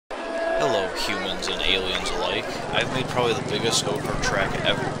humans and aliens alike, I've made probably the biggest go-kart track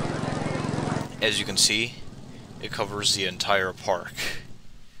ever. As you can see, it covers the entire park.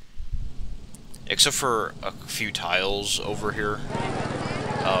 Except for a few tiles over here.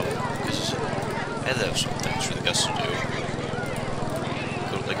 Because I had to have some things for the guests to do.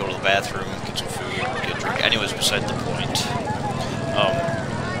 They go to the bathroom, get some food, get a drink. Anyways, beside the point.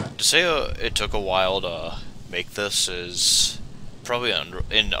 To say it took a while to make this is probably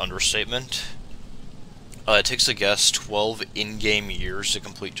an understatement. It takes the guests 12 in-game years to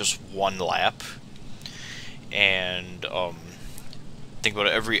complete just one lap. And think about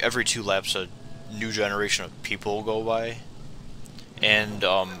it, every 2 laps a new generation of people go by. And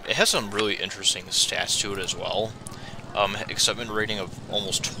it has some really interesting stats to it as well. Excitement rating of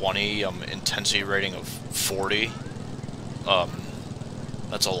almost 20, intensity rating of 40.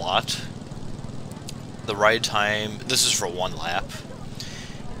 That's a lot. The ride time, this is for 1 lap,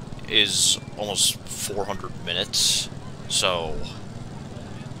 is almost 400 minutes. So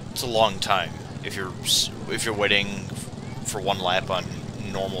it's a long time if you're waiting for 1 lap on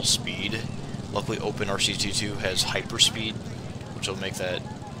normal speed. Luckily, Open RCT2 has hyperspeed, which will make that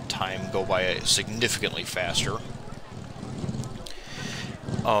time go by significantly faster.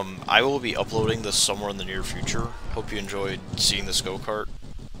 I will be uploading this somewhere in the near future. Hope you enjoyed seeing this go-kart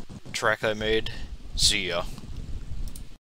track I made. See ya.